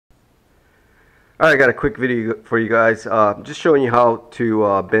Alright, I got a quick video for you guys, just showing you how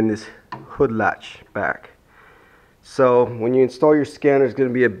to bend this hood latch back. So when you install your scanner, it's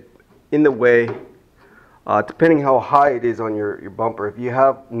going to be in the way, depending how high it is on your bumper. If you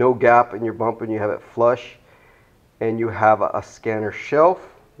have no gap in your bumper and you have it flush, and you have a scanner shelf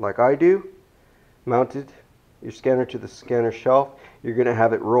like I do, mounted your scanner to the scanner shelf, you're going to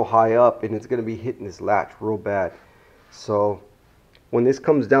have it real high up and it's going to be hitting this latch real bad. So when this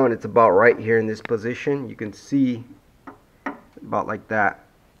comes down, it's about right here in this position. You can see about like that.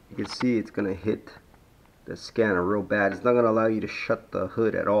 You can see it's going to hit the scanner real bad. It's not going to allow you to shut the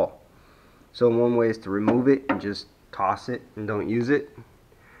hood at all. So one way is to remove it and just toss it and don't use it,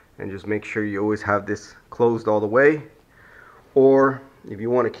 and just make sure you always have this closed all the way. Or if you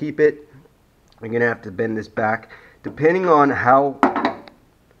want to keep it, you're going to have to bend this back depending on how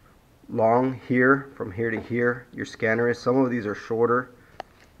long here, from here to here, your scanner is. Some of these are shorter.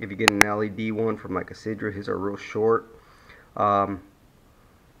 If you get an LED one from like a Sidra, his are real short.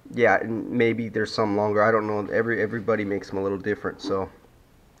 Yeah, and maybe there's some longer. I don't know. Everybody makes them a little different. So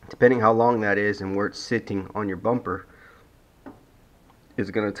depending how long that is and where it's sitting on your bumper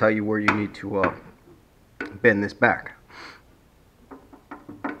is going to tell you where you need to bend this back.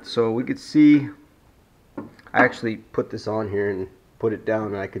 So we could see, I actually put this on here and put it down,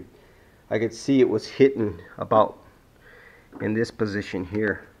 and I could see it was hitting about in this position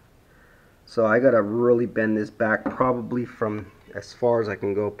here. So I gotta really bend this back, probably from as far as I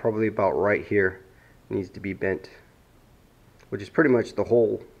can go, probably about right here needs to be bent, which is pretty much the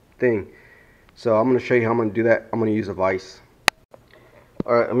whole thing. So I'm going to show you how I'm going to do that. I'm going to use a vise.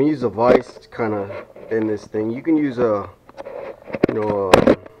 Alright, I'm going to use a vise to kind of bend this thing. You can use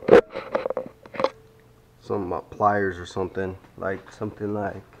some pliers or something like,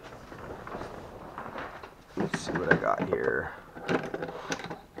 let's see what I got here.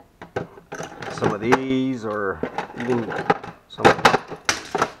 Some of these, or even some.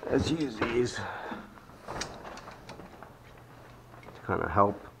 Let's use these to kind of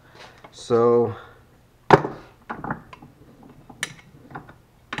help. So let's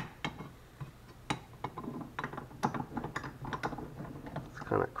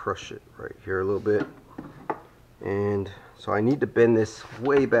kind of crush it right here a little bit. And so I need to bend this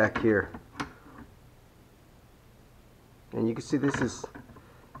way back here. And you can see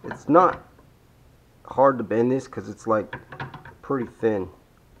it's not hard to bend this because it's like pretty thin.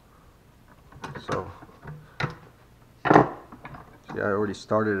 So see, I already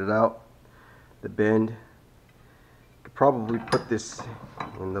started it out, the bend. You could probably put this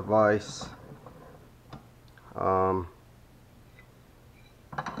in the vise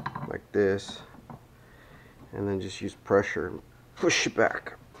like this, and then just use pressure and push it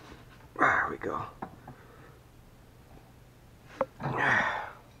back. There we go.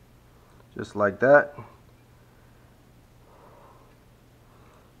 Just like that.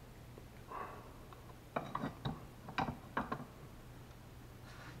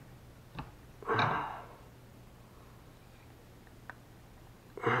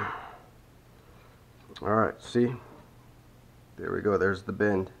 Alright, see? There we go, there's the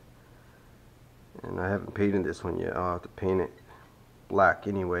bend. And I haven't painted this one yet. I'll have to paint it black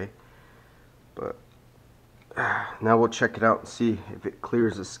anyway. But now we'll check it out and see if it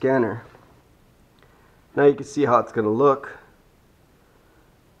clears the scanner. Now you can see how it's going to look.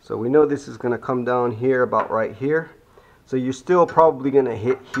 So we know this is going to come down here about right here. So you're still probably going to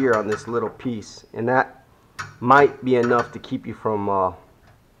hit here on this little piece, and that might be enough to keep you from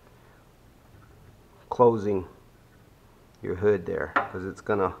closing your hood there, because it's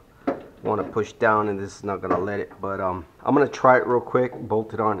going to want to push down and this is not going to let it. But I'm going to try it real quick,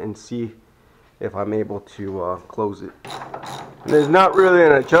 bolt it on, and see if I'm able to close it. And there's not really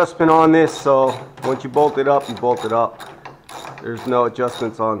an adjustment on this, so once you bolt it up, you bolt it up. There's no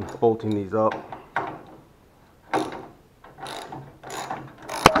adjustments on bolting these up.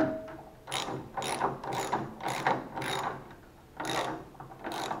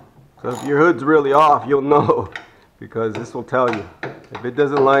 So if your hood's really off, you'll know, because this will tell you. If it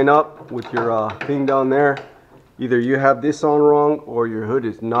doesn't line up with your thing down there, either you have this on wrong or your hood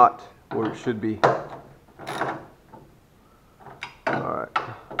is not where it should be. Alright.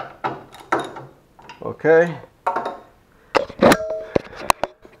 Okay.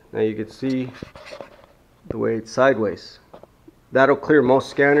 Now you can see the way it's sideways. That'll clear most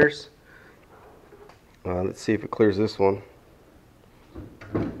scanners. Let's see if it clears this one.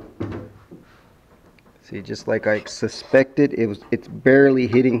 See, just like I suspected, it's barely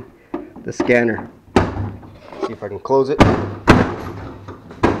hitting the scanner. See if I can close it.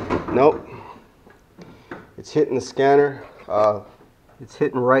 Nope. It's hitting the scanner. It's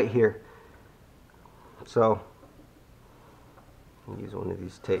hitting right here. So I'll use one of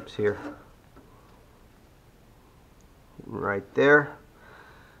these tapes here, right there.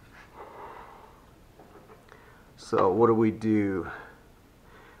 So what do?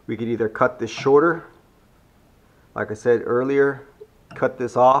 We could either cut this shorter, like I said earlier, cut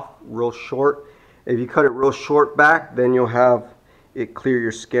this off real short. If you cut it real short back, then you'll have it clear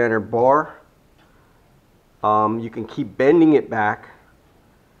your scanner bar. You can keep bending it back,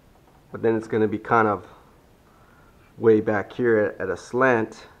 but then it's going to be kind of way back here at a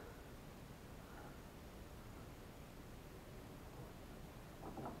slant.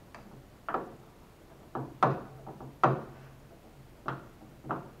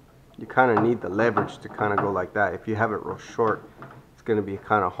 You kind of need the leverage to kind of go like that. If you have it real short, it's going to be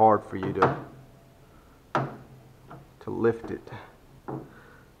kind of hard for you to lift it.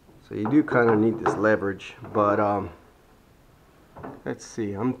 So you do kind of need this leverage, but let's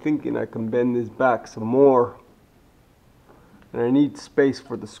see, I'm thinking I can bend this back some more, and I need space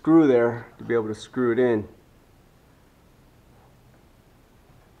for the screw there to be able to screw it in.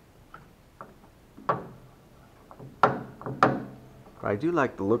 I do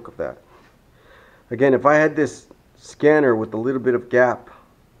like the look of that. Again, if I had this scanner with a little bit of gap,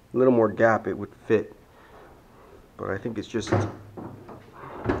 a little more gap, it would fit. But I think it's just,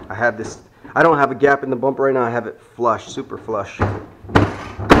 I have this, I don't have a gap in the bumper right now, I have it flush, super flush.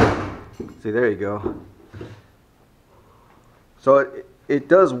 See, there you go. So it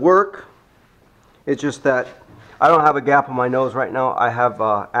does work. It's just that I don't have a gap on my nose right now. I have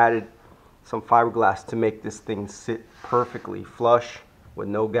added some fiberglass to make this thing sit perfectly flush with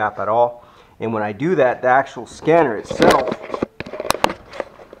no gap at all. And when I do that, the actual scanner itself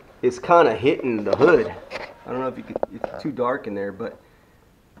is kind of hitting the hood. I don't know if you could, it's too dark in there, but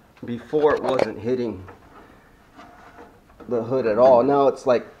before it wasn't hitting the hood at all. Now it's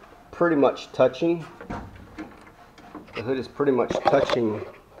like pretty much touching. The hood is pretty much touching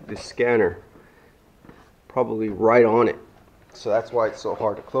the scanner, probably right on it. So that's why it's so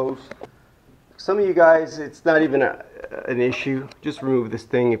hard to close. Some of you guys, it's not even an issue. Just remove this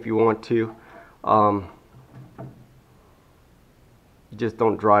thing if you want to. Just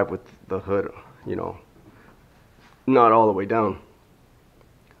don't drive with the hood, you know, not all the way down.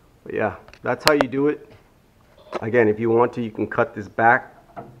 But yeah, that's how you do it. Again, if you want to, you can cut this back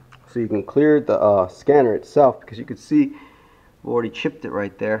so you can clear the scanner itself, because you can see I've already chipped it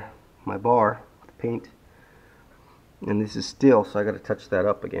right there, my bar with paint. And this is steel, so I got to touch that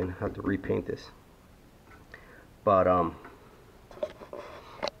up again. I have to repaint this. But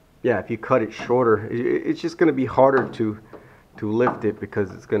yeah, if you cut it shorter, it's just going to be harder to lift it because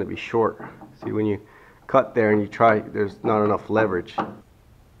it's going to be short. See, when you cut there and you try, there's not enough leverage.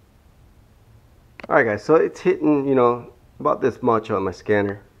 Alright guys, so it's hitting, you know, about this much on my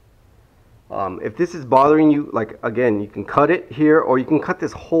scanner. If this is bothering you, like, again, you can cut it here, or you can cut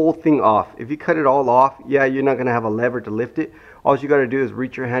this whole thing off. If you cut it all off, yeah, you're not going to have a lever to lift it. All you got to do is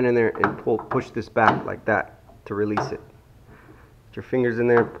reach your hand in there and push this back like that to release it. Put your fingers in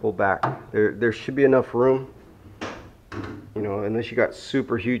there and pull back. There should be enough room, you know, unless you got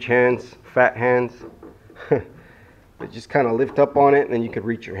super huge hands, fat hands. But just kind of lift up on it, and then you could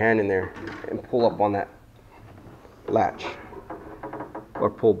reach your hand in there and pull up on that latch. Or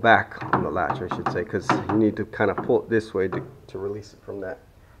pull back on the latch, I should say, because you need to kind of pull it this way to release it from that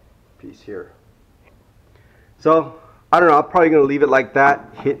piece here. So, I don't know, I'm probably going to leave it like that,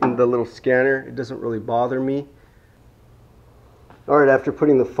 hitting the little scanner. It doesn't really bother me. Alright, after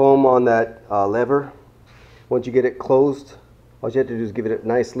putting the foam on that lever, once you get it closed, all you have to do is give it a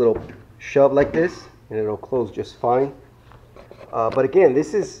nice little shove like this, and it'll close just fine. But again,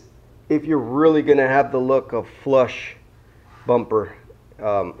 this is if you're really going to have the look of flush bumper.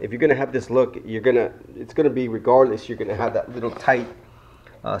 If you're going to have this look, it's going to be, regardless, you're going to have that little tight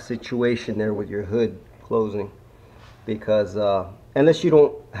situation there with your hood closing. Because unless you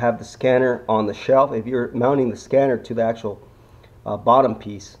don't have the scanner on the shelf, if you're mounting the scanner to the actual bottom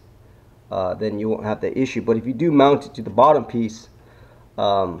piece, then you won't have the issue. But if you do mount it to the bottom piece,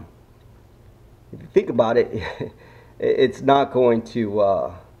 if you think about it, it's not going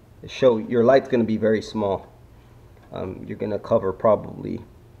to show, your light's going to be very small. You're going to cover probably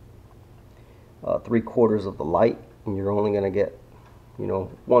 3/4 of the light, and you're only going to get, you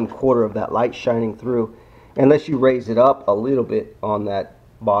know, 1/4 of that light shining through, unless you raise it up a little bit on that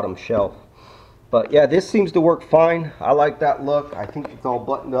bottom shelf. But yeah, this seems to work fine. I like that look. I think it's all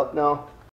buttoned up now.